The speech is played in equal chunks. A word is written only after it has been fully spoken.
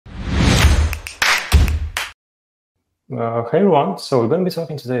Hey everyone, so we're going to be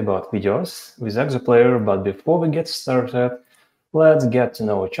talking today about videos with ExoPlayer, but before we get started, let's get to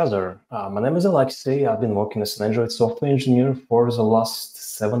know each other. My name is Alexey. I've been working as an Android software engineer for the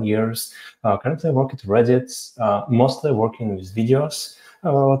last 7 years. Currently I work at Reddit, mostly working with videos,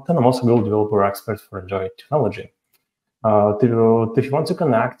 and I'm also a Go developer expert for Android technology. If you want to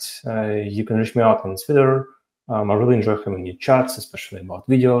connect, you can reach me out on Twitter. I really enjoy having new chats, especially about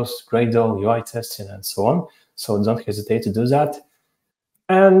videos, Gradle, UI testing, and so on. So don't hesitate to do that.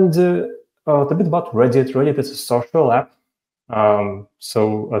 And a bit about Reddit. Reddit is a social app.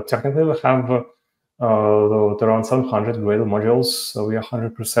 Technically we have around 700 Gradle modules. So we are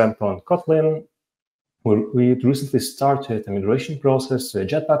 100% on Kotlin. We recently started a migration process to a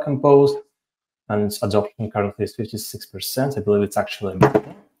Jetpack Compose, and adoption currently is 56%. I believe it's actually a bit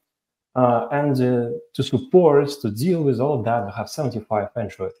more. To support, to deal with all of that, we have 75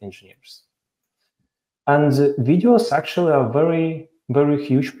 Android engineers. And videos actually are a very, very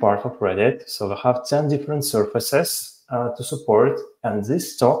huge part of Reddit. So we have 10 different surfaces to support. And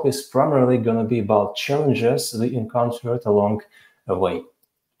this talk is primarily going to be about challenges we encountered along the way.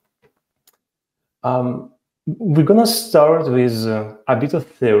 We're going to start with a bit of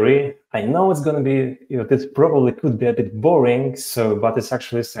theory. I know it's going to be, this probably could be a bit boring, but it's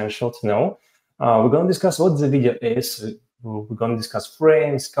actually essential to know. We're going to discuss what the video is. We're going to discuss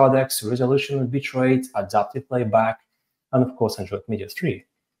frames, codecs, resolution, bitrate, adaptive playback, and of course, Android Media 3.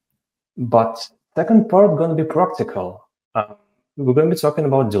 But second part, going to be practical. We're going to be talking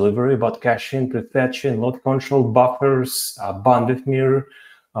about delivery, about caching, prefetching, load control, buffers, bandwidth mirror.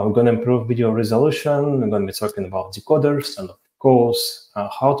 We're going to improve video resolution. We're going to be talking about decoders and, of course,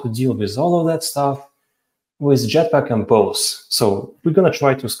 how to deal with all of that stuff with Jetpack Compose. So we're going to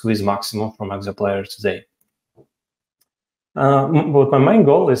try to squeeze maximum from ExoPlayer today. But my main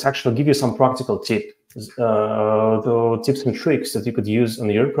goal is actually give you some practical tips and tricks that you could use on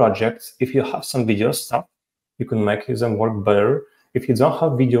your project. If you have some video stuff, you can make them work better. If you don't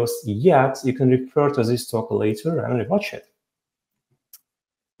have videos yet, you can refer to this talk later and rewatch it.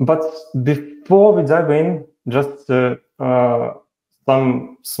 But before we dive in, just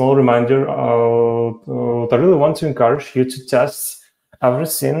some small reminder, I really want to encourage you to test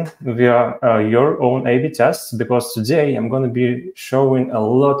everything via your own A/B tests, because today I'm going to be showing a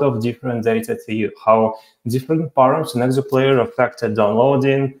lot of different data to you, how different params in ExoPlayer affected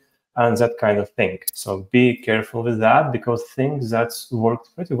downloading and that kind of thing. So be careful with that, because things that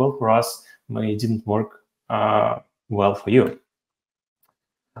worked pretty well for us may didn't work well for you.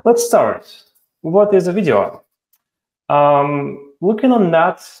 Let's start. What is a video? Looking on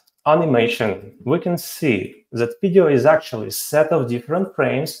that animation, we can see that video is actually a set of different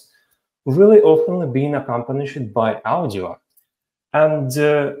frames, really often being accompanied by audio. And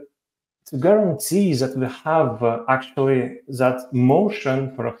to guarantee that we have actually that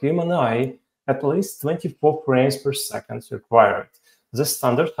motion for a human eye, at least 24 frames per second is required. This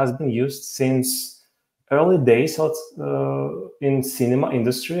standard has been used since early days in cinema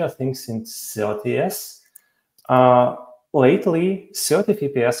industry, I think since 30s. Lately, 30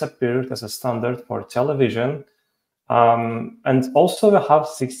 FPS appeared as a standard for television, and also we have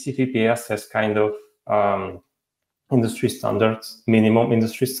 60 FPS as kind of industry standard, minimum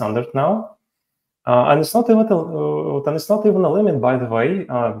industry standard now. And it's not even a limit, by the way,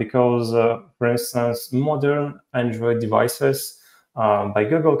 because, for instance, modern Android devices by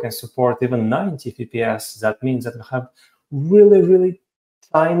Google can support even 90 FPS. That means that we have really, really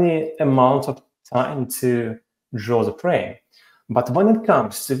tiny amount of time to draw the frame. But when it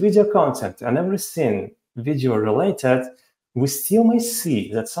comes to video content and everything video related, we still may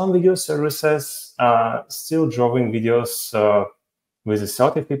see that some video services are still drawing videos with a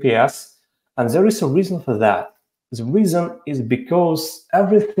 30 FPS, and there is a reason for that. The reason is because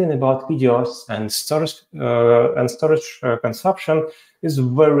everything about videos and storage consumption is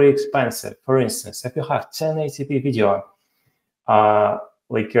very expensive. For instance, if you have 1080p video,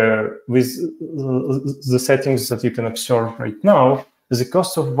 with the settings that you can observe right now, the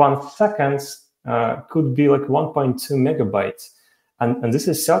cost of 1 second could be like 1.2 megabytes. And this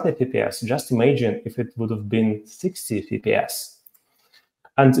is 30 FPS. Just imagine if it would have been 60 FPS.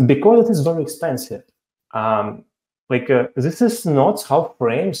 And because it is very expensive, this is not how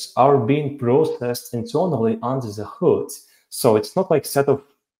frames are being processed internally under the hood. So it's not like set of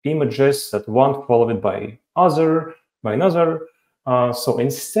images that one followed by another. So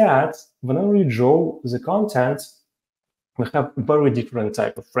instead, whenever you draw the content, we have very different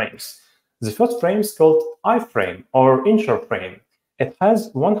type of frames. The first frame is called iframe or intro frame. It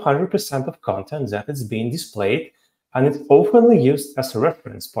has 100% of content that is being displayed, and it's often used as a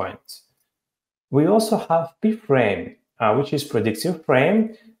reference point. We also have pframe. which is predictive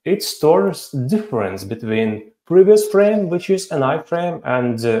frame, it stores difference between previous frame, which is an iframe,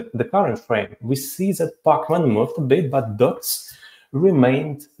 and the current frame. We see that Pac-Man moved a bit, but dots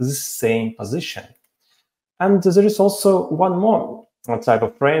remained the same position. And there is also one more type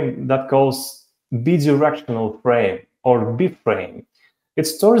of frame that calls bidirectional frame or B-frame. It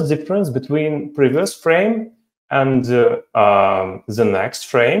stores difference between previous frame and the next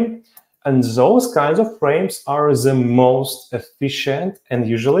frame. And those kinds of frames are the most efficient, and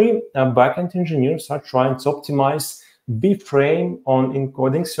usually backend engineers are trying to optimize B-frame on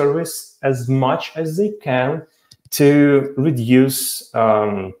encoding service as much as they can to reduce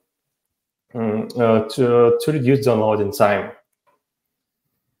reduce downloading time.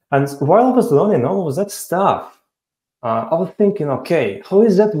 And while I was learning all of that stuff, I was thinking, okay, who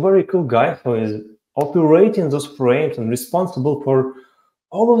is that very cool guy who is operating those frames and responsible for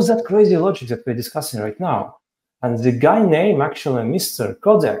all of that crazy logic that we're discussing right now? And the guy name actually Mr.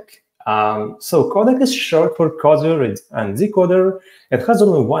 Codec. So codec is short for coder and decoder. It has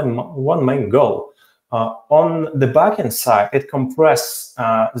only one main goal. On the backend side, it compresses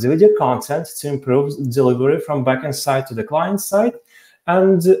the video content to improve delivery from backend side to the client side.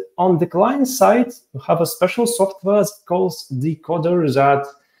 And on the client side, we have a special software called decoder that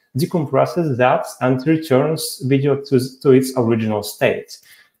decompresses that and returns video to its original state.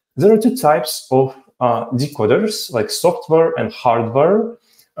 There are two types of decoders, like software and hardware.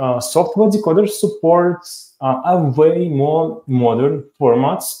 Software decoders support a way more modern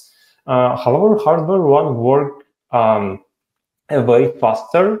formats. However, hardware one work a way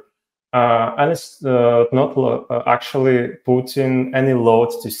faster, and it's not actually putting any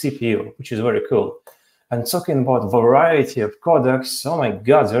load to CPU, which is very cool. And talking about variety of codecs, oh my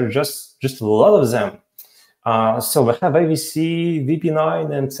God, there are just a lot of them. So we have AVC,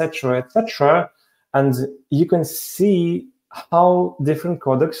 VP9, etc., and you can see how different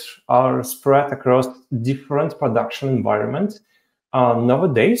codecs are spread across different production environments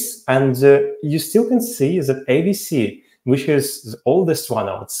nowadays. And you still can see that AVC, which is the oldest one,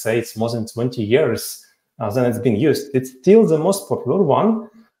 I would say, it's more than 20 years than it's been used. It's still the most popular one,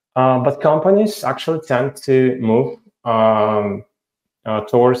 but companies actually tend to move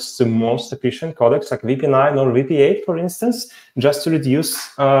towards the most efficient codecs like VP9 or VP8, for instance, just to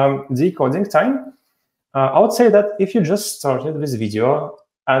reduce decoding time. I would say that if you just started with video,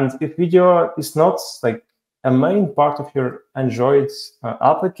 and if video is not like a main part of your Android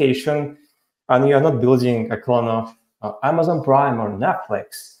application, and you are not building a clone of Amazon Prime or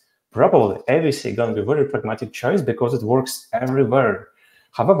Netflix, probably AVC is going to be a very pragmatic choice because it works everywhere.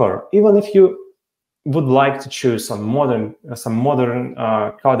 However, even if you would like to choose some modern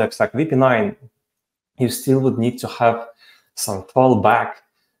codecs like VP9, you still would need to have some fallback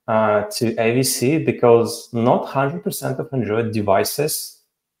to AVC because not 100% of Android devices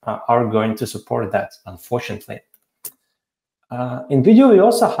are going to support that, unfortunately. In video, we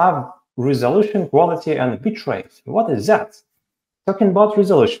also have resolution, quality, and bitrate. What is that? Talking about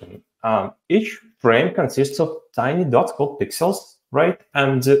resolution, each frame consists of tiny dots called pixels, right?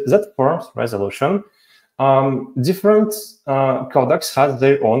 And that forms resolution. Different codecs have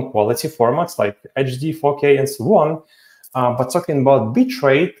their own quality formats like HD, 4K, and so on. But talking about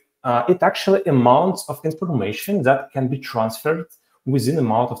bitrate, it actually amounts of information that can be transferred within an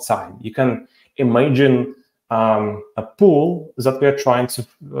amount of time. You can imagine a pool that we are trying to,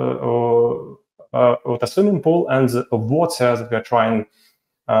 a swimming pool, and a water that we are trying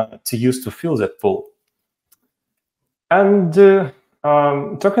to use to fill that pool. And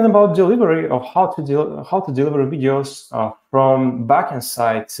talking about delivery of how to deliver videos from backend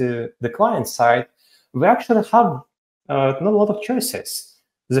side to the client side, we actually have not a lot of choices.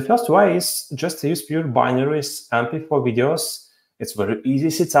 The first way is just to use pure binaries MP4 videos. It's very easy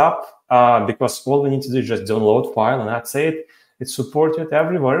setup because all we need to do is just download file and that's it. It's supported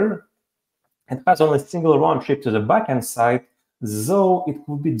everywhere. It has only a single round trip to the backend side, though it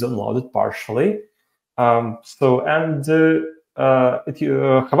could be downloaded partially. However,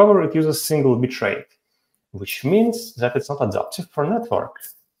 it uses single bitrate, which means that it's not adaptive for network.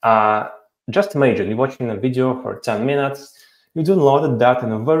 Just imagine you're watching a video for 10 minutes, you downloaded that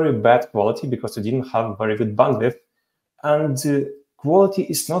in a very bad quality because you didn't have very good bandwidth, and quality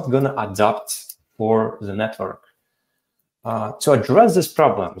is not going to adapt for the network. To address this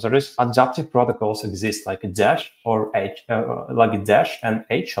problem, there is adaptive protocols exist like Dash or Dash and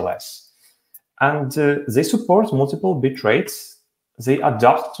HLS. And they support multiple bit rates. They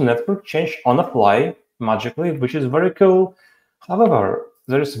adapt to network change on the fly magically, which is very cool. However,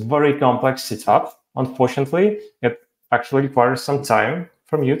 there is very complex setup. Unfortunately, it actually requires some time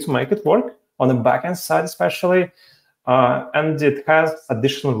from you to make it work on the backend side, especially. and it has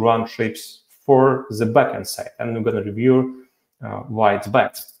additional round trips for the backend side, and we're going to review why it's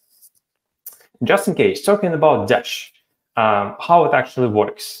bad. Just in case, talking about Dash, how it actually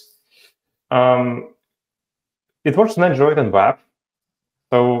works. It works on Android and web,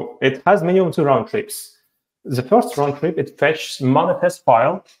 so it has minimum 2 round trips. The first round trip, it fetches manifest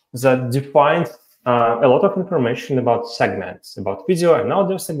file that defines a lot of information about segments, about video and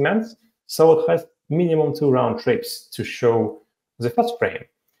audio segments. So it has minimum 2 round trips to show the first frame.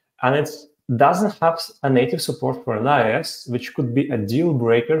 And it doesn't have a native support for an iOS, which could be a deal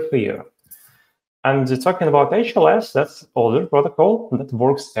breaker for you. And talking about HLS, that's older protocol that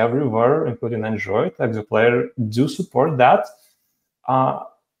works everywhere, including Android. ExoPlayer do support that.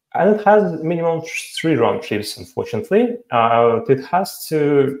 And it has minimum 3 round trips, unfortunately. It has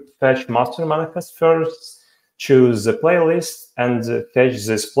to fetch master manifest first, choose the playlist, and fetch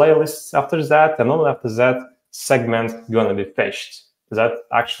this playlist after that. And only after that, segment gonna be fetched. That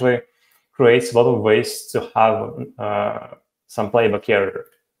actually creates a lot of ways to have some playback error.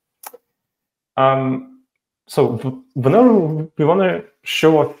 So whenever we want to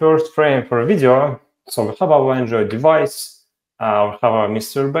show a first frame for a video, so we have our Android device, we have our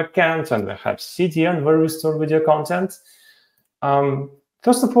Mr. Backend, and we have CDN where we store video content.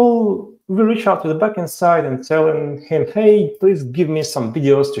 First of all, we reach out to the backend side and telling him, hey, please give me some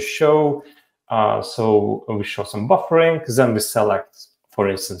videos to show. So we show some buffering, then we select, for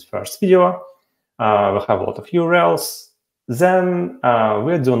instance, first video. We have a lot of URLs. Then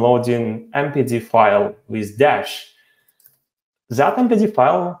we're downloading MPD file with Dash. That MPD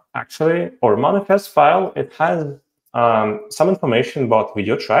file actually, or manifest file, it has some information about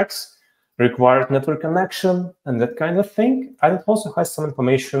video tracks, required network connection, and that kind of thing. And it also has some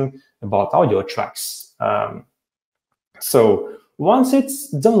information about audio tracks. So once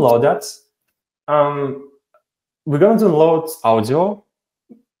it's downloaded, we're going to download audio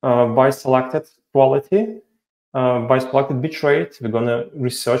by selected quality. By selected bitrate, we're going to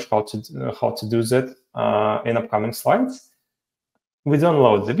research how to do that in upcoming slides. We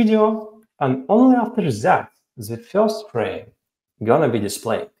download the video, and only after that, the first frame going to be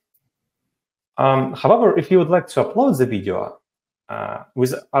displayed. However, if you would like to upload the video,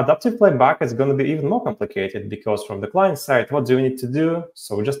 with adaptive playback, it's going to be even more complicated, because from the client side, what do we need to do?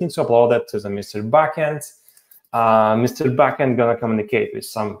 So we just need to upload that to the Mr. Backend. Mr. Backend gonna communicate with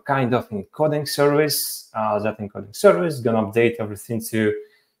some kind of encoding service. That encoding service gonna update everything to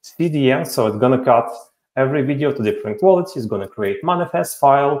CDN, so it's gonna cut every video to different quality. It's gonna create manifest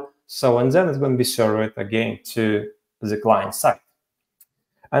file. So and then it's gonna be served again to the client side.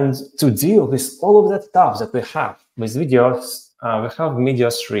 And to deal with all of that stuff that we have with videos, we have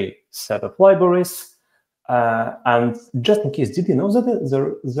Media3 set of libraries. And just in case, did you know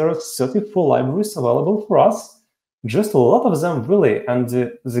that there are 34 libraries available for us? Just a lot of them, really. And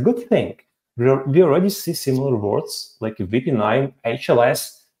the good thing, we already see similar words like VP9,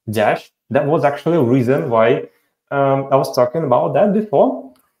 HLS, Dash. That was actually a reason why I was talking about that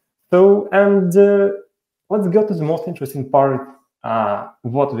before. So, and let's go to the most interesting part,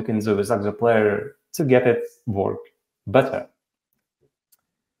 what we can do with ExoPlayer to get it work better.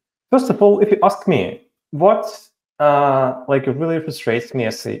 First of all, if you ask me, what like really frustrates me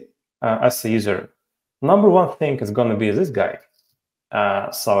as a user, number one thing is going to be this guy.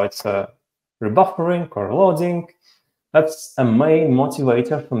 So it's rebuffering or loading. That's a main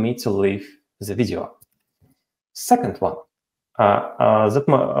motivator for me to leave the video. Second one, that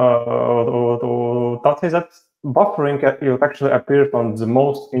is that buffering it actually appears on the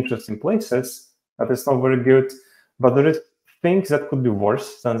most interesting places. That is not very good, but there is things that could be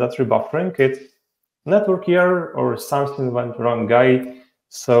worse than that rebuffering. It network error or something went wrong, guy.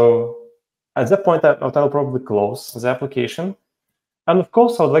 So at that point, I'll probably close the application. And of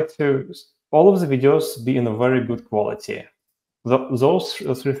course, I would like to all of the videos be in a very good quality. Those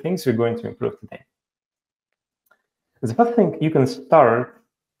 3 things we're going to improve today. The first thing you can start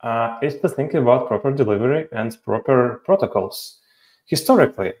is to think about proper delivery and proper protocols.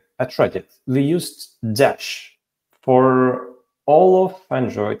 Historically, at Reddit, we used Dash for all of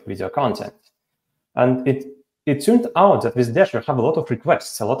Android video content. And it turned out that with Dash, you have a lot of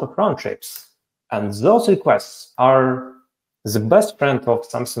requests, a lot of round trips. And those requests are the best friend of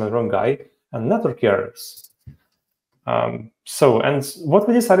something wrong guy and network errors. And what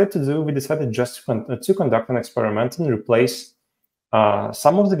we decided to do, we decided just to conduct an experiment and replace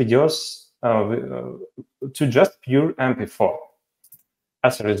some of the videos to just pure MP4.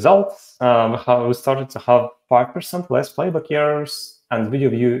 As a result, we started to have 5% less playback errors, and video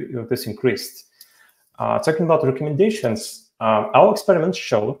view this increased. Talking about recommendations, our experiment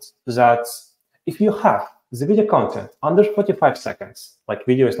showed that if you have the video content under 45 seconds, like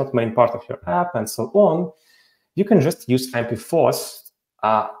video is not main part of your app and so on, you can just use MP4s,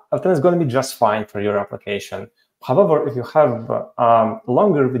 and then it's going to be just fine for your application. However, if you have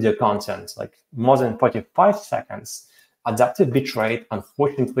longer video content, like more than 45 seconds, adaptive bitrate,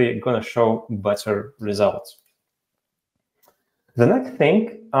 unfortunately, going to show better results. The next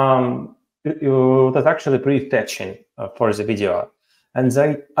thing that's actually prefetching for the video. And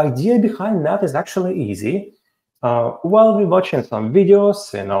the idea behind that is actually easy. While we're watching some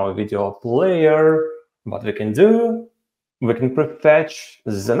videos in our video player, what we can do, we can prefetch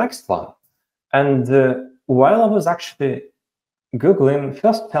the next one. And while I was actually Googling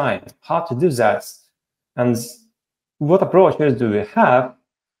first time how to do that and what approaches do we have,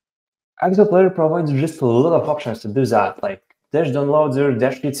 ExoPlayer provides just a lot of options to do that, like dash downloader,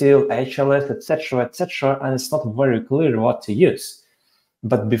 dash util, HLS, etc., and it's not very clear what to use.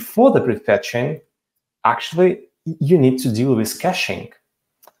 But before the prefetching, actually, you need to deal with caching.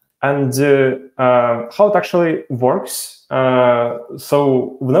 And how it actually works,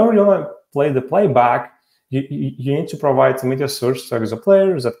 so whenever you want to play the playback, you need to provide a media source to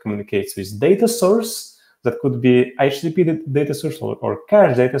ExoPlayer that communicates with data source. That could be HTTP data source or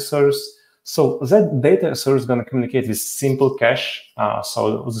cache data source. So that data source is going to communicate with simple cache.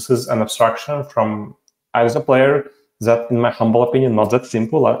 So this is an abstraction from ExoPlayer that, in my humble opinion, not that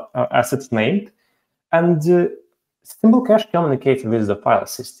simple as it's named. And simple cache communicates with the file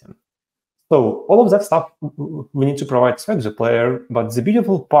system. So all of that stuff we need to provide to ExoPlayer, but the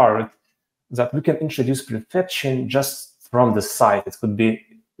beautiful part that we can introduce prefetching just from the site. It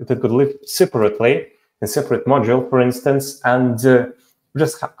could live separately in separate module, for instance, and we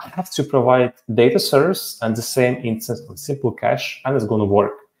just have to provide data source and the same instance of simple cache, and it's going to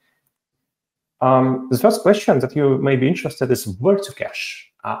work. The first question that you may be interested in is where to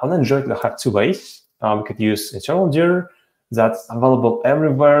cache. On Android, we have two ways. We could use internal dir that's available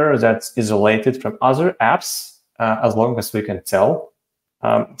everywhere, that's isolated from other apps, as long as we can tell.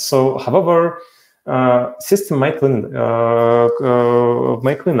 However, system might clean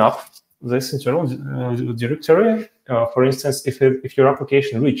up this internal directory. For instance, if your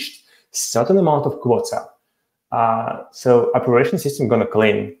application reached certain amount of quota, so operation system going to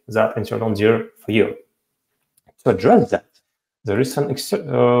clean that internal dir for you. To address that, there is an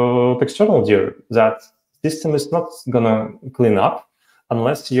external dir that system is not going to clean up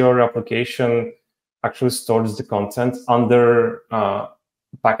unless your application actually stores the content under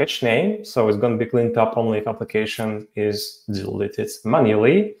package name. So it's going to be cleaned up only if application is deleted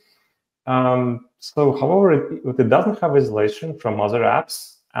manually. However, it doesn't have isolation from other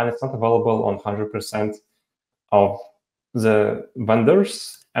apps, and it's not available on 100% of the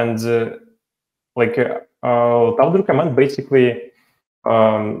vendors. And I would recommend basically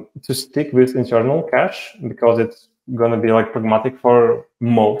to stick with internal cache because it's going to be pragmatic for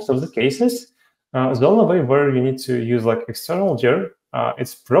most of the cases. The only way where you need to use external dir,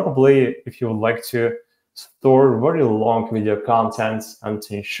 it's probably if you would like to store very long video content and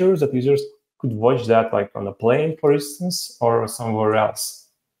to ensure that users could watch that on a plane, for instance, or somewhere else.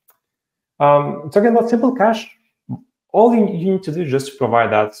 Talking about simple cache, all you need to do is just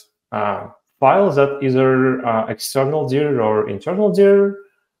provide that file that either external dir or internal dir.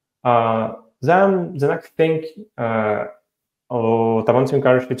 Then the next thing, I want to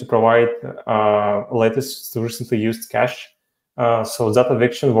encourage you to provide latest recently used cache. So that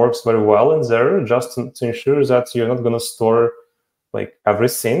eviction works very well in there, just to ensure that you're not going to store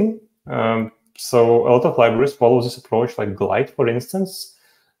everything. So a lot of libraries follow this approach, like Glide, for instance.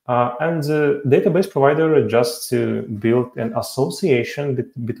 And the database provider adjusts to build an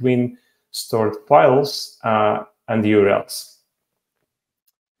association between stored files and URLs.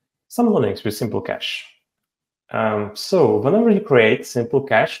 Some learnings with simple cache. So whenever you create simple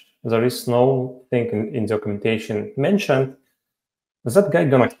cache, there is no thing in documentation mentioned. That guy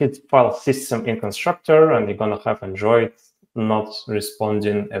gonna hit file system in constructor, and you're gonna have Android not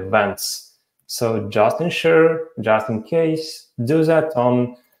responding events. So just ensure, just in case, do that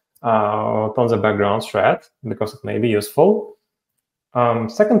on the background thread because it may be useful.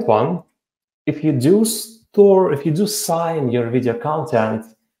 Second one, if you do sign your video content,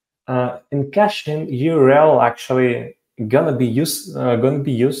 in caching, URL actually gonna be used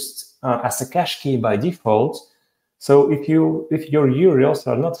as a cache key by default. So if your URLs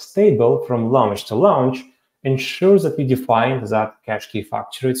are not stable from launch to launch, ensure that you define that cache key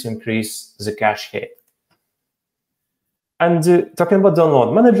factory to increase the cache hit. And talking about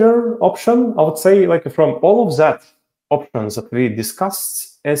download manager option, I would say from all of that options that we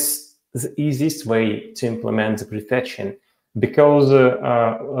discussed is the easiest way to implement the prefetching. because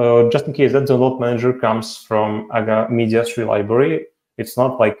just in case that download manager comes from a media tree library, it's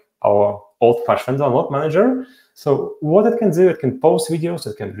not like our old-fashioned download manager. So what it can do, it can post videos,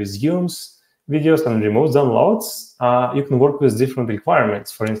 it can resume videos and remove downloads. You can work with different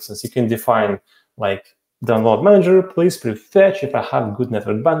requirements. For instance, you can define like download manager, please prefetch if I have good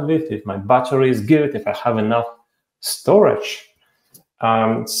network bandwidth, if my battery is good, if I have enough storage.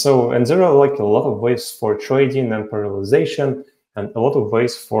 And there are like a lot of ways for trading and parallelization and a lot of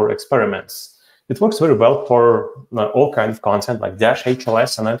ways for experiments. It works very well for all kinds of content like Dash,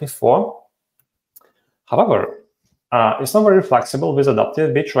 HLS, and MP4. However, it's not very flexible with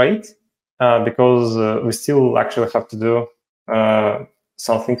adaptive bitrate because we still actually have to do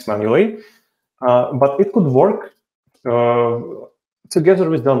some things manually. But it could work together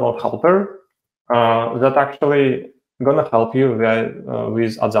with download helper that actually gonna help you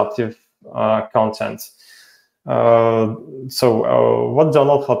with adaptive content. What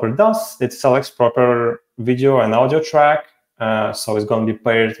download helper does, it selects proper video and audio track, so it's gonna be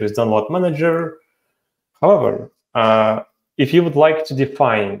paired with download manager. However, if you would like to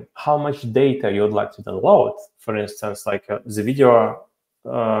define how much data you would like to download, for instance, like the video,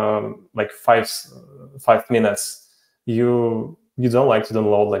 like five minutes, you don't like to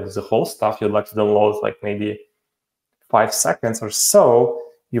download like the whole stuff. You'd like to download like maybe 5 seconds or so.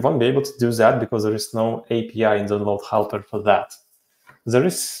 You won't be able to do that because there is no API in download helper for that. There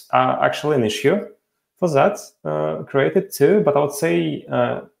is actually an issue for that created too, but I would say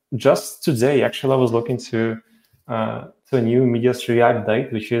just today, actually, I was looking to a new media tree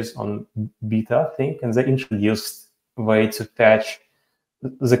update, which is on beta, I think, and they introduced a way to fetch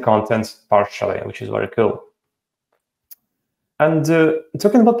the content partially, which is very cool. And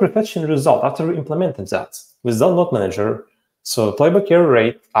talking about prefetching result, after we implemented that with download manager, so playback error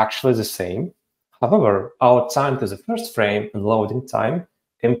rate actually the same. However, our time to the first frame and loading time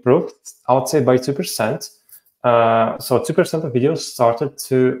improved, I would say, by 2%. So 2% of videos started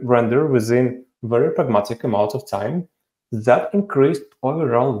to render within very pragmatic amount of time. That increased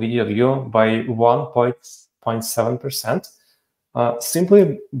overall video view by 1.7%,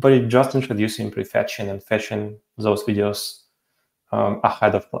 simply by just introducing prefetching and fetching those videos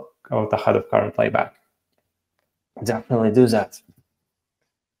ahead of current playback. Definitely do that.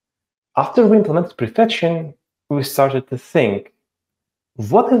 After we implemented prefetching, we started to think,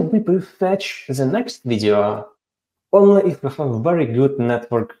 what if we prefetch the next video only if we have a very good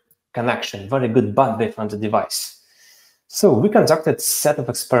network connection, very good bandwidth on the device? So we conducted a set of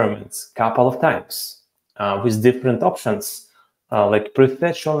experiments a couple of times with different options, like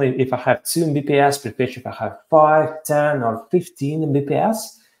prefetch only if I have 2 Mbps, prefetch if I have 5, 10, or 15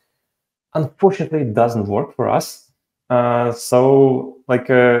 Mbps. Unfortunately, it doesn't work for us. So like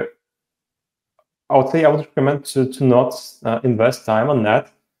I would say I would recommend to not invest time on that,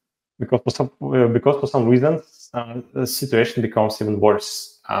 because for some reasons the situation becomes even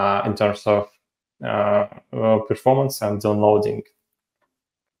worse in terms of performance and downloading.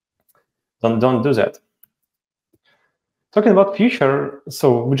 Don't do that. Talking about future,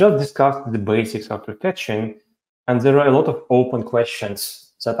 so we just discussed the basics of prefetching, and there are a lot of open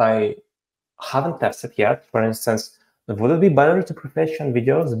questions that I haven't tested yet. For instance, would it be better to prefetch on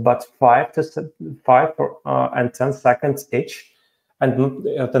videos but 5 and 10 seconds each, and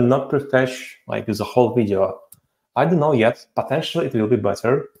not prefetch like the whole video? I don't know yet. Potentially it will be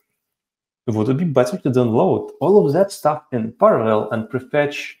better. Would it be better to download all of that stuff in parallel and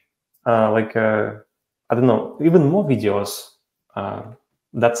prefetch I don't know, even more videos?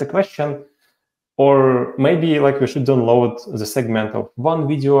 That's a question. Or maybe like we should download the segment of one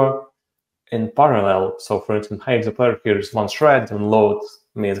video in parallel. So for instance, hey, ExoPlayer, here is one thread, download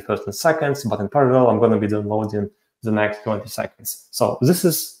me the first 10 seconds, but in parallel, I'm going to be downloading the next 20 seconds. So this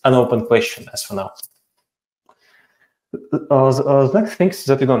is an open question as for now. The next things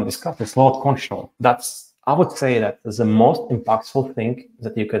that we're going to discuss is load control. That's, I would say, that is the most impactful thing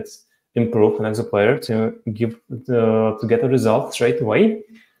that you could improve in ExoPlayer to get a result straight away.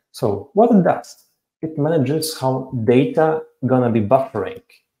 So what it does, it manages how data gonna be buffering.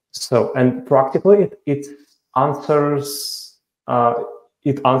 So, and practically it answers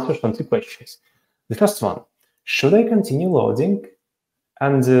 20 questions. The first one, should I continue loading?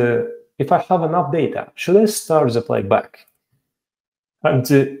 And if I have enough data, should I start the playback? And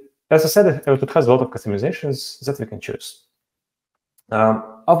as I said, it has a lot of customizations that we can choose. I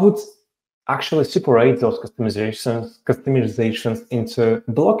would actually separate those customizations into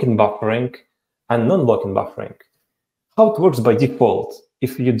blocking buffering and non-blocking buffering. How it works by default,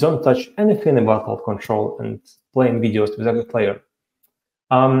 if you don't touch anything about load control and playing videos with ExoPlayer.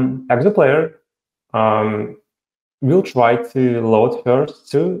 ExoPlayer will try to load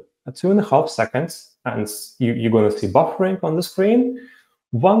first 2.5 seconds, and you're going to see buffering on the screen.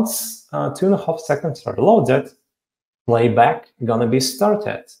 Once 2.5 seconds are loaded, playback gonna be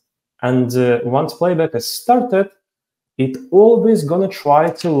started. And once playback is started, it always gonna try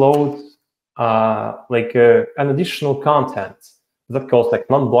to load an additional content that calls like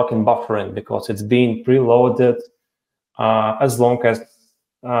non-blocking buffering, because it's being preloaded as long as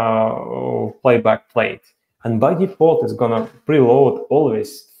playback played. And by default, it's gonna preload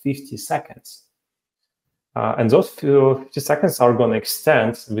always 50 seconds. And those 50 seconds are gonna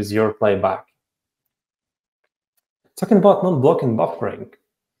extend with your playback. Talking about non-blocking buffering,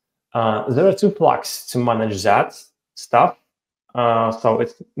 there are 2 plugs to manage that stuff. So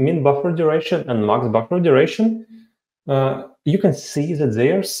it's min buffer duration and max buffer duration. You can see that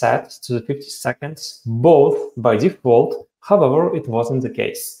they are set to the 50 seconds, both by default. However, it wasn't the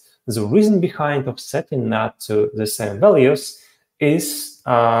case. The reason behind of setting that to the same values is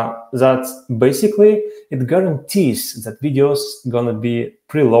that basically it guarantees that videos gonna be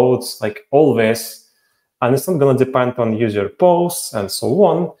preloads like always, and it's not gonna depend on user posts and so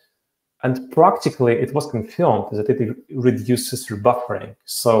on. And practically, it was confirmed that it reduces rebuffering.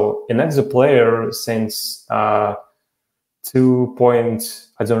 So in ExoPlayer, since 2.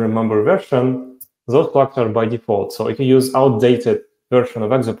 I don't remember version, those plugs are by default. So if you use outdated version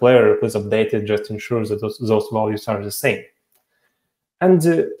of ExoPlayer, please update it, just ensure that those values are the same. And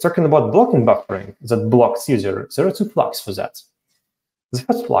talking about blocking buffering that blocks user, there are 2 plugs for that. The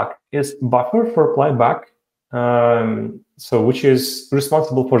first plug is buffer for playback, which is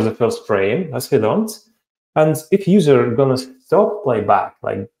responsible for the first frame, as we don't. And if user gonna stop playback,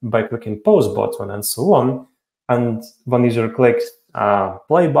 like by clicking pause button and so on, and when user clicks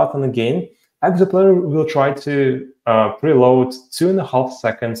play button again, ExoPlayer will try to preload 2.5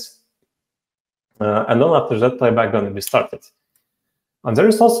 seconds, and then after that, playback gonna be started. And there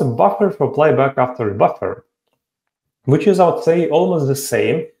is also buffer for playback after buffer, which is, I would say, almost the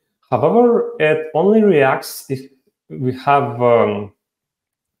same. However, it only reacts if we have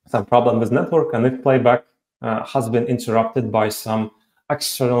some problem with network and if playback has been interrupted by some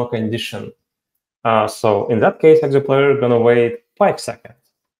external condition. So in that case, ExoPlayer is going to wait 5 seconds.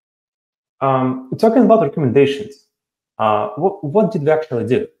 Talking about recommendations, what did we actually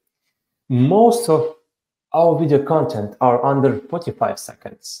do? Most of our video content are under 45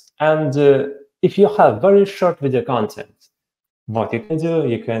 seconds. And if you have very short video content, what you can do,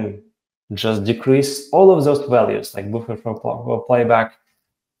 you can just decrease all of those values, like buffer for playback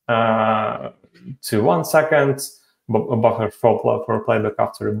to 1 second, buffer for playback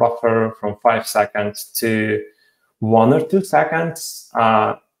after a buffer from 5 seconds to 1 or 2 seconds,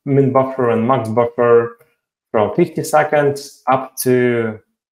 min buffer and max buffer from 50 seconds up to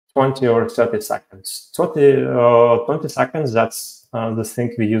 20 or 30 seconds. 20 seconds, that's the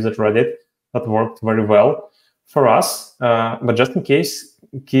thing we use at Reddit that worked very well for us. But just in case,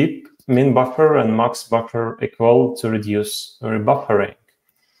 keep min buffer and max buffer equal to reduce rebuffering.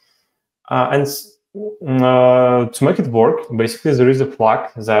 And to make it work, basically there is a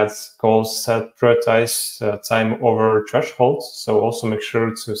flag that calls set prioritize time over threshold. So also make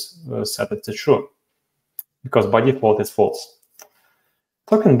sure to set it to true, because by default it's false.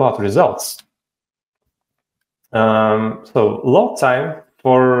 Talking about results. So load time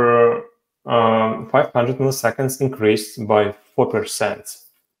for 500 milliseconds increased by 4%.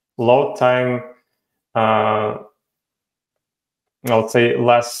 Load time, I would say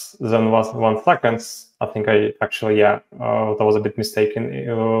less than 1 second. I think I actually, that was a bit mistaken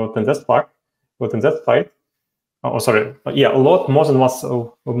in that slide. But in that slide, load more than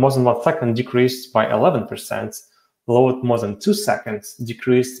 1 second decreased by 11%. Load more than 2 seconds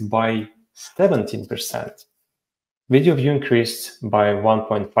decreased by 17%. Video view increased by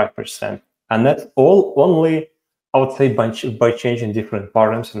 1.5%. And that's all only, I would say, by changing different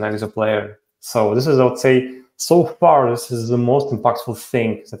params in ExoPlayer. So this is, I would say, so far, this is the most impactful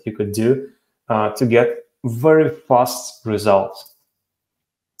thing that you could do to get very fast results.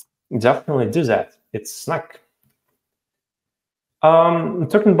 Definitely do that. It's snack.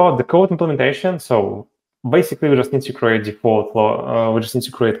 Talking about the code implementation, so basically we just need to create default, we just need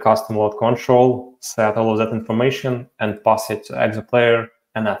to create custom load control, set all of that information, and pass it to ExoPlayer,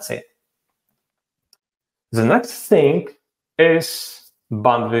 and that's it. The next thing is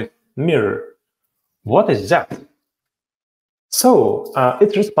bandwidth mirror. What is that? So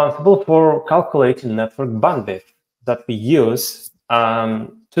it's responsible for calculating network bandwidth that we use to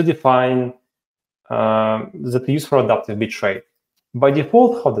define, that we use for adaptive bitrate. By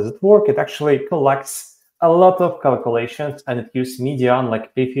default, how does it work? It actually collects a lot of calculations and it uses median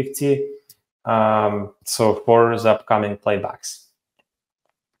like P50 so for the upcoming playbacks.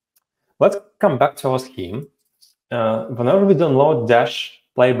 Let's come back to our scheme. Whenever we download dash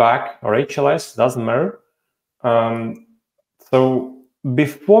playback or HLS, doesn't matter. So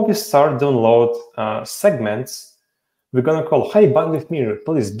before we start download segments, we're gonna call, hey, bandwidth mirror,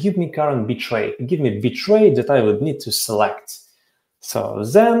 please give me current bitrate. Give me bitrate that I would need to select. So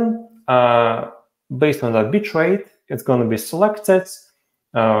then, based on that bitrate, it's gonna be selected.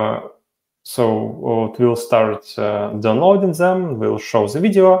 So it will start downloading them, we'll show the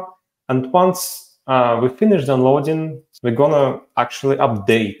video. And once we finish downloading, we're gonna actually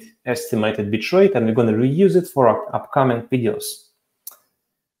update estimated bitrate and we're gonna reuse it for our upcoming videos.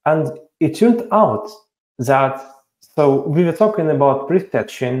 And it turned out that, so we were talking about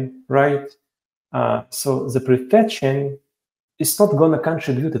prefetching, right? So the prefetching is not gonna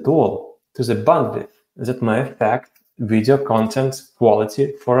contribute at all to the bandwidth that may affect video content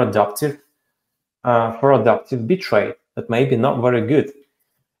quality for adaptive bitrate that may be not very good.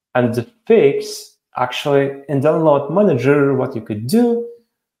 And the fix, actually, in Download Manager, what you could do,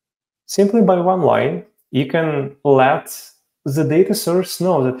 simply by one line, you can let the data source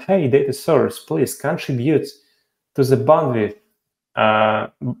know that, hey, data source, please contribute to the bandwidth,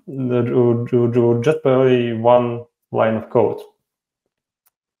 just by one line of code.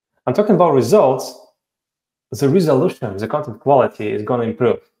 I'm talking about results. The resolution, the content quality is going to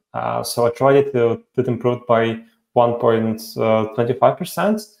improve. So I tried to improve by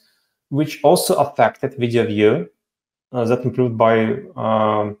 1.25%, which also affected video view. That improved by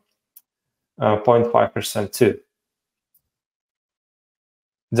 0.5% too.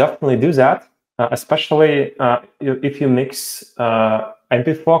 Definitely do that, especially if you mix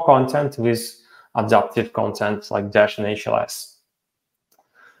MP4 content with adaptive content like Dash and HLS.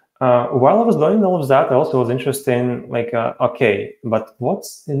 While I was doing all of that, I also was interested in, like, okay, but what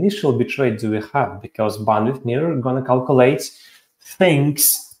initial bitrate do we have? Because bandwidth mirror is going to calculate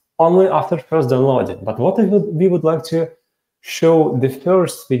things only after first downloading. But what if we would like to show the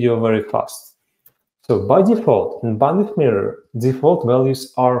first video very fast? So by default, in bandwidth mirror, default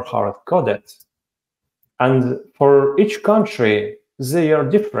values are hard-coded. And for each country, they are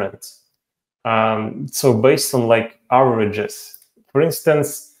different. So based on like averages, for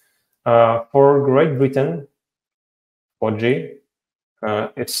instance, for Great Britain, 4G,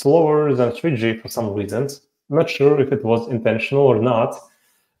 it's slower than 3G for some reasons. I'm not sure if it was intentional or not,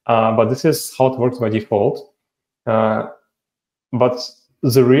 but this is how it works by default. But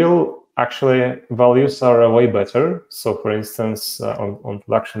the real, actually, values are way better. So for instance, on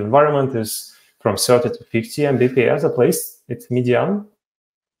production environment is from 30 to 50 Mbps at least, it's median.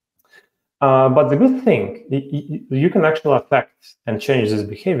 But the good thing, you can actually affect and change this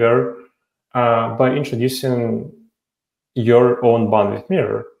behavior by introducing your own bandwidth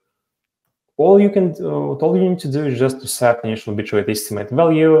mirror. All you need to do is just to set initial bitrate estimate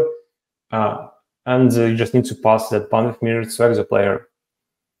value, and you just need to pass that bandwidth mirror to ExoPlayer.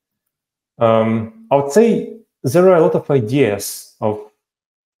 I would say there are a lot of ideas of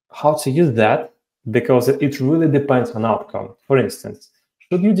how to use that because it really depends on outcome. For instance,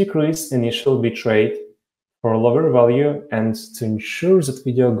 should you decrease initial bitrate for a lower value and to ensure that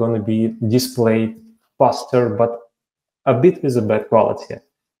video going to be displayed faster, but a bit with a bad quality?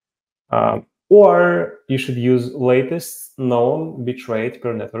 Or you should use latest known bitrate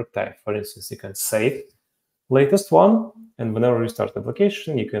per network type. For instance, you can save latest one, and whenever you start the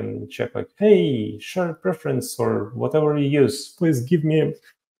application, you can check like, hey, share preference or whatever you use, please give me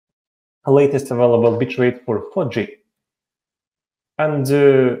a latest available bitrate for 4G. And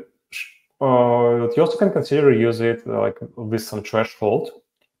you also can consider use it like with some threshold.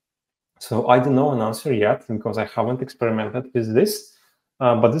 So I don't know an answer yet because I haven't experimented with this,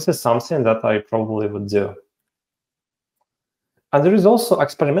 but this is something that I probably would do. And there is also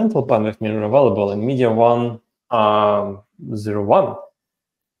experimental bandwidth mirror available in Media 1.01.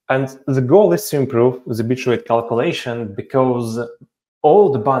 And the goal is to improve the bitrate calculation because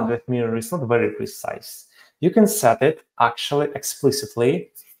all the bandwidth mirror is not very precise. You can set it actually explicitly.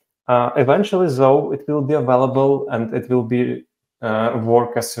 Eventually, though, it will be available and it will be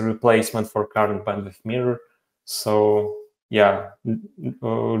work as a replacement for current bandwidth mirror. So yeah,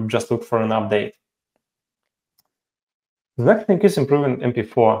 just look for an update. The next thing is improving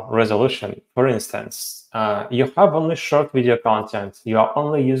MP4 resolution. For instance, you have only short video content, you are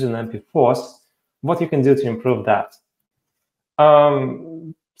only using MP4s. What you can do to improve that?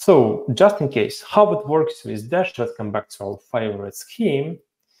 So just in case, how it works with Dash, let's come back to our favorite scheme.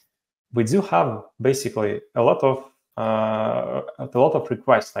 We do have basically a lot of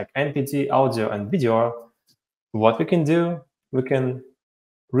requests like MPD, audio, and video. What we can do, we can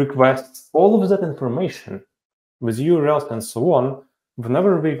request all of that information with URLs and so on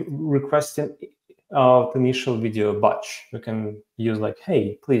whenever we requesting the initial video batch. We can use like,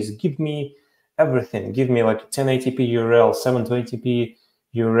 hey, please give me everything. Give me like 1080p URL, 720p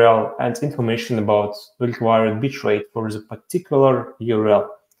URL, and information about the required bitrate for the particular URL.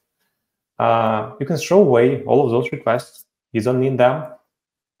 You can throw away all of those requests. You don't need them.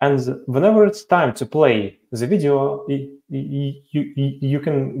 And whenever it's time to play the video, you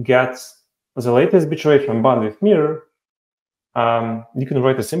can get the latest bitrate from bandwidth mirror. You can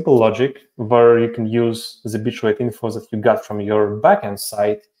write a simple logic where you can use the bitrate info that you got from your backend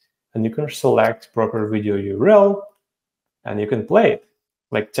site, and you can select proper video URL, and you can play it,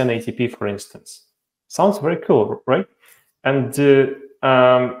 like 1080p, for instance. Sounds very cool, right? And the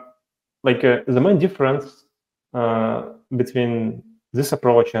main difference between this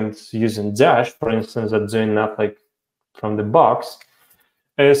approach and using Dash, for instance, that's doing that like from the box,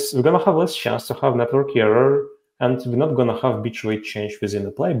 is we're gonna have less chance to have network error, and we're not gonna have bitrate change within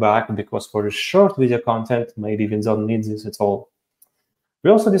the playback, because for the short video content, maybe we don't need this at all. We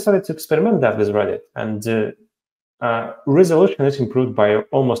also decided to experiment that with Reddit, and resolution is improved by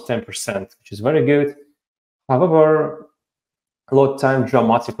almost 10%, which is very good. However, load time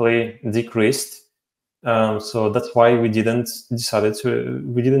dramatically decreased. So that's why we didn't decide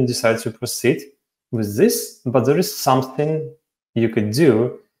to proceed with this. But there is something you could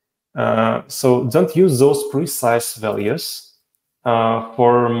do. So don't use those precise values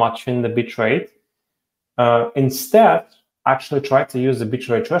for matching the bitrate. Instead, actually try to use the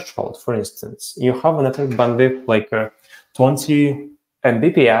bitrate threshold. For instance, you have a network bandwidth like 20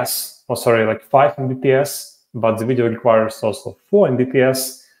 Mbps, or sorry, like 5 Mbps, but the video requires also 4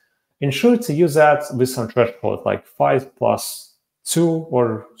 Mbps. Ensure to use that with some threshold, like 5 plus 2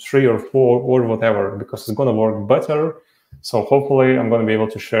 or 3 or 4 or whatever, because it's going to work better. So hopefully I'm going to be able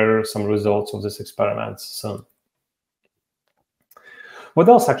to share some results of this experiment soon. What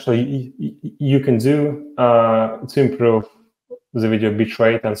else actually you can do to improve the video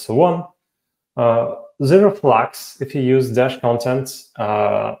bitrate and so on? Zero flags if you use Dash content,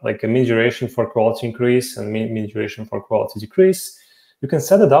 like a mean duration for quality increase and mean duration for quality decrease. You can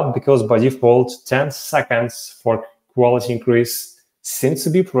set it up because by default, 10 seconds for quality increase seems to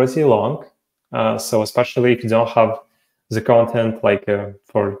be pretty long. So especially if you don't have the content like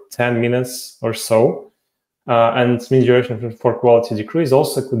for 10 minutes or so. And mean duration for quality decrease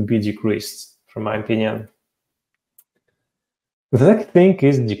also could be decreased, from my opinion. The next thing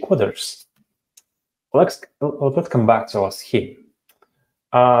is decoders. Let's come back to us here.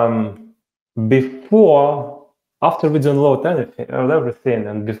 After we download everything,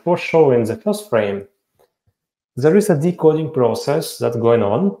 and before showing the first frame, there is a decoding process that's going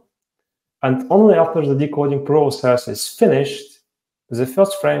on. And only after the decoding process is finished, the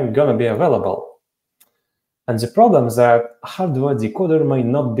first frame is gonna be available. And the problem is that hardware decoder might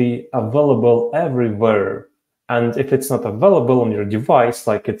not be available everywhere. And if it's not available on your device,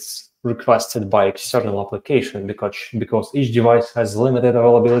 like it's requested by external application, because each device has limited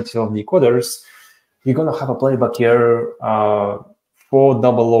availability of decoders, you're going to have a playback error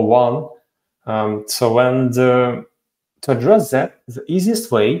 4001. To address that, the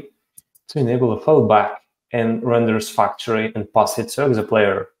easiest way to enable a fallback in Render's factory and pass it to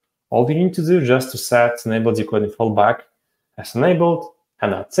ExoPlayer. All you need to do is just to set enable decoding fallback as enabled,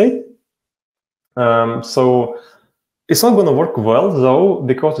 and that's it. So it's not going to work well, though,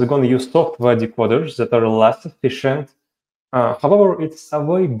 because it's going to use software decoders that are less efficient. However, it's a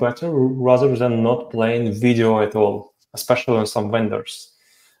way better rather than not playing video at all, especially on some vendors.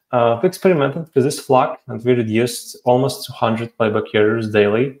 We experimented with this flag and we reduced almost 200 playback errors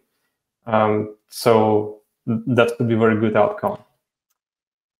daily. So that could be a very good outcome.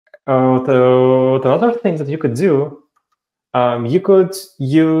 The other thing that you could do, you could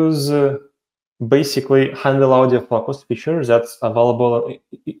use basically handle audio focus feature that's available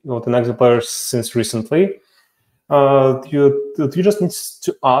in ExoPlayer since recently. You just need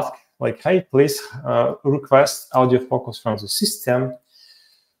to ask, like, hey, please request audio focus from the system.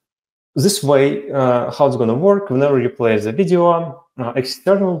 This way, how it's going to work, whenever you play the video,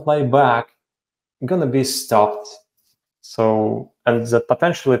 external playback is going to be stopped. So, and that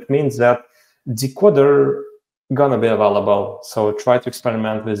potentially it means that decoder going to be available. So try to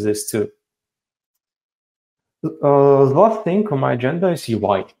experiment with this too. The last thing on my agenda is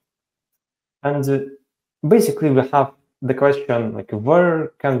UI. And basically, we have the question, like,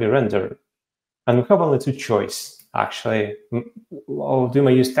 where can we render? And we have only two choices, actually. Do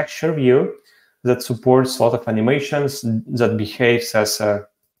we use texture view that supports a lot of animations, that behaves as a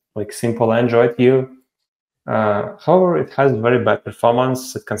like simple Android view? However, it has very bad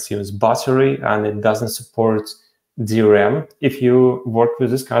performance, it consumes battery, and it doesn't support DRM if you work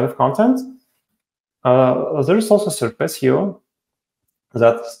with this kind of content. There is also Surface View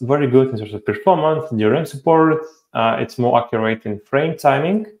that's very good in terms of performance, DRM support. It's more accurate in frame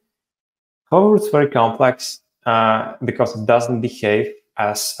timing. However, it's very complex because it doesn't behave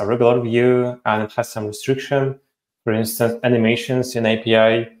as a regular view, and it has some restriction. For instance, animations in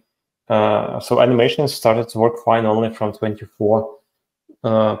API. So animations started to work fine only from 24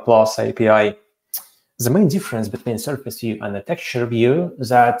 plus API. The main difference between Surface View and the texture view is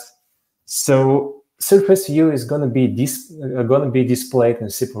that Surface View is going to be displayed in a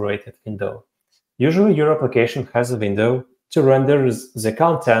separated window. Usually, your application has a window to render the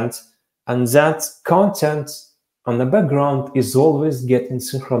content, and that content on the background is always getting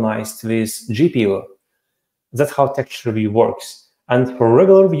synchronized with GPU. That's how texture view works. And for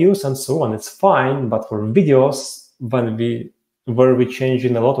regular views and so on, it's fine. But for videos, where we change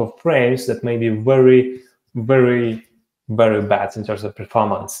in a lot of frames, that may be very, very, very bad in terms of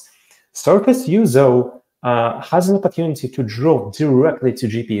performance. Surface View, though, has an opportunity to draw directly to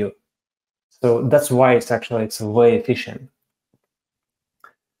GPU. So that's why it's way efficient.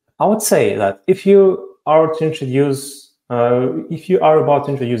 I would say that if you are about to introduce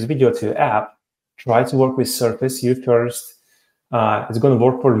video to your app, try to work with Surface View first. It's going to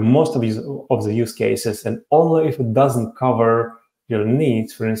work for most of the use cases, and only if it doesn't cover your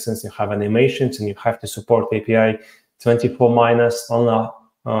needs. For instance, you have animations and you have to support API 24-,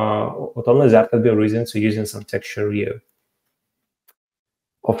 only that could be a reason to using some texture view.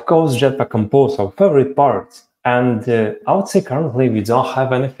 Of course, Jetpack Compose, our favorite part, and I would say currently we don't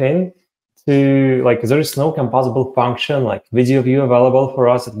have anything there is no composable function like video view available for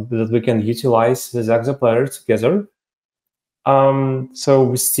us that we can utilize with ExoPlayer together. So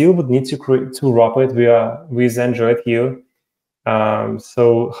we still would need to wrap it with Android View.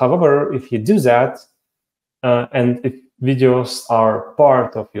 However, if you do that, and if videos are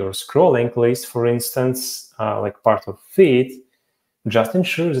part of your scrolling list, for instance, like part of feed, just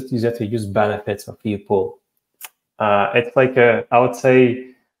ensure that you use benefits of view pool. It's like I would say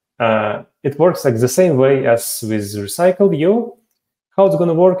it works like the same way as with Recycle View. How it's going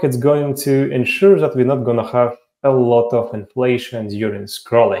to work? It's going to ensure that we're not going to have a lot of inflation during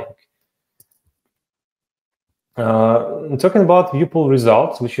scrolling. Talking about view pool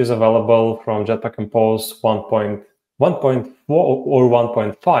results, which is available from Jetpack Compose 1.4 or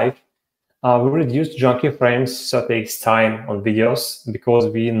 1.5, we reduced junky frames, so it takes time on videos because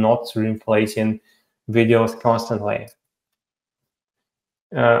we're not reinflating videos constantly.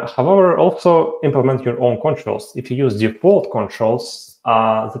 However, also implement your own controls. If you use default controls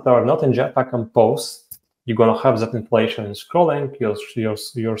that are not in Jetpack Compose, you're going to have that inflation in scrolling. Your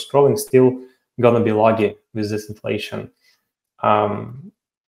scrolling still going to be laggy with this inflation. However,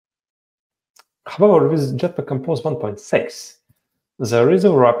 with Jetpack Compose 1.6, there is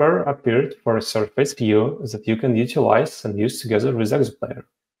a wrapper appeared for a Surface View that you can utilize and use together with ExoPlayer.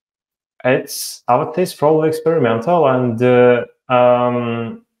 I would say it's probably experimental, and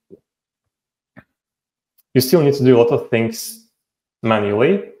you still need to do a lot of things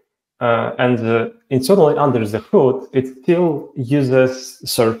manually. And internally under the hood, it still uses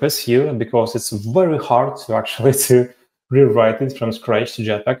Surface View because it's very hard to rewrite it from scratch to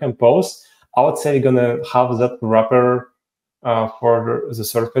Jetpack Compose. I would say you're going to have that wrapper for the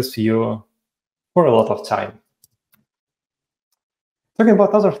Surface View for a lot of time. Talking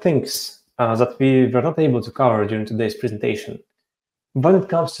about other things that we were not able to cover during today's presentation. When it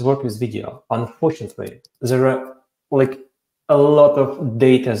comes to work with video, unfortunately, there are a lot of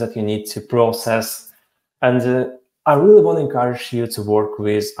data that you need to process. And I really want to encourage you to work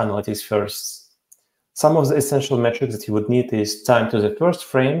with analytics first. Some of the essential metrics that you would need is time to the first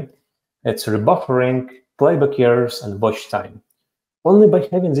frame, it's rebuffering, playback errors, and watch time. Only by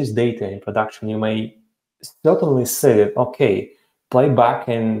having this data in production, you may certainly say that, okay, playback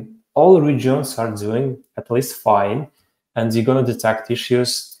in all regions are doing at least fine, and you're going to detect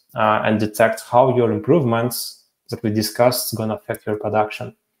issues and detect how your improvements that we discussed going to affect your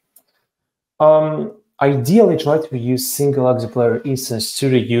production. Ideally, try to use single ExoPlayer instance to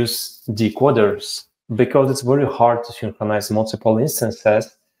reduce decoders, because it's very hard to synchronize multiple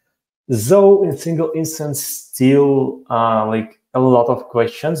instances. Though in single instance, still a lot of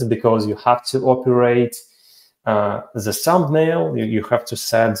questions, because you have to operate the thumbnail, you have to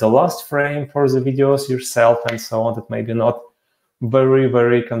set the last frame for the videos yourself, and so on. That may be not very,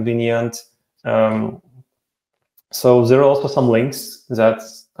 very convenient. So there are also some links that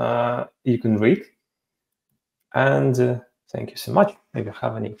you can read. And Thank you so much. If you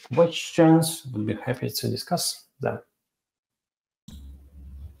have any questions, we'll be happy to discuss them.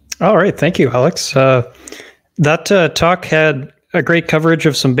 All right. Thank you, Alex. That talk had a great coverage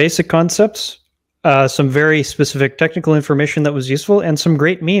of some basic concepts, some very specific technical information that was useful, and some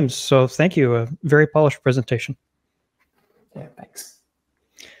great memes. So thank you. A very polished presentation. Yeah, thanks.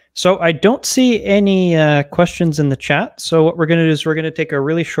 So I don't see any questions in the chat. So what we're going to do is we're going to take a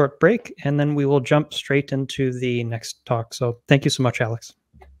really short break, and then we will jump straight into the next talk. So thank you so much, Alex.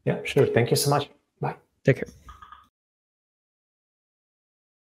 Yeah, sure. Thank you so much. Bye. Take care.